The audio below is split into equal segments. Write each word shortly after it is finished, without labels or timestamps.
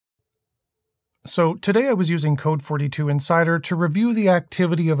So today I was using Code42 Incydr to review the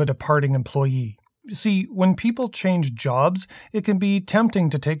activity of a departing employee. See, when people change jobs, it can be tempting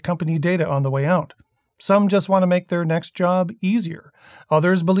to take company data on the way out. Some just want to make their next job easier.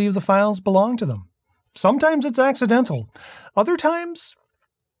 Others believe the files belong to them. Sometimes it's accidental. Other times,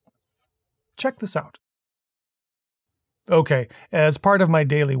 check this out. Okay, as part of my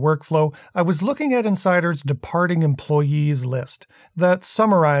daily workflow, I was looking at Incydr's departing employees list that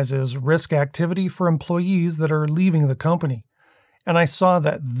summarizes risk activity for employees that are leaving the company. And I saw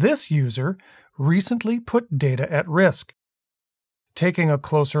that this user recently put data at risk. Taking a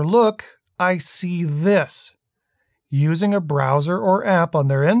closer look, I see this. Using a browser or app on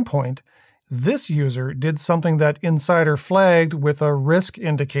their endpoint, this user did something that Incydr flagged with a risk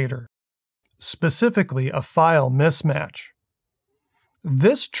indicator. Specifically a file mismatch.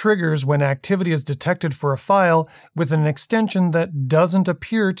 This triggers when activity is detected for a file with an extension that doesn't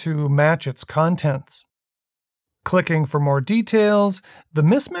appear to match its contents. Clicking for more details, the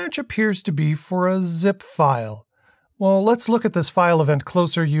mismatch appears to be for a zip file. Well, let's look at this file event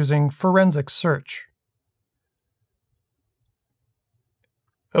closer using forensic search.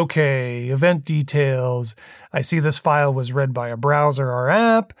 Okay, event details. I see this file was read by a browser or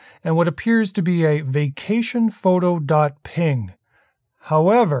app, and what appears to be a vacationphoto.ping.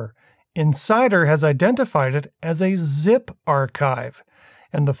 However, Incydr has identified it as a zip archive,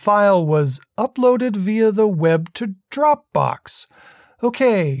 and the file was uploaded via the web to Dropbox.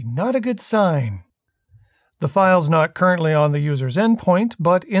 Okay, not a good sign. The file's not currently on the user's endpoint,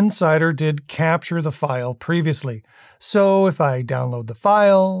 but Incydr did capture the file previously. So if I download the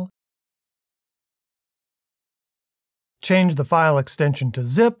file, change the file extension to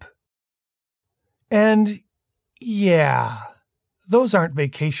zip, and yeah, those aren't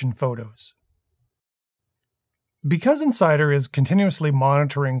vacation photos. Because Incydr is continuously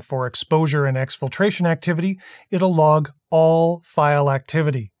monitoring for exposure and exfiltration activity, it'll log all file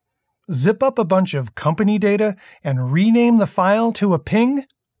activity. Zip up a bunch of company data and rename the file to a ping?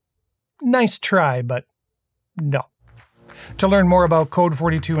 Nice try, but no. To learn more about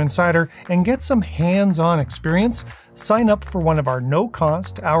Code42 Incydr and get some hands-on experience, sign up for one of our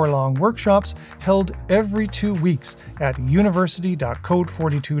no-cost hour-long workshops held every 2 weeks at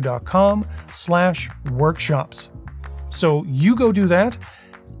university.code42.com/workshops. So you go do that,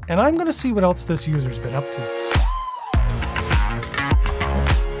 and I'm going to see what else this user's been up to.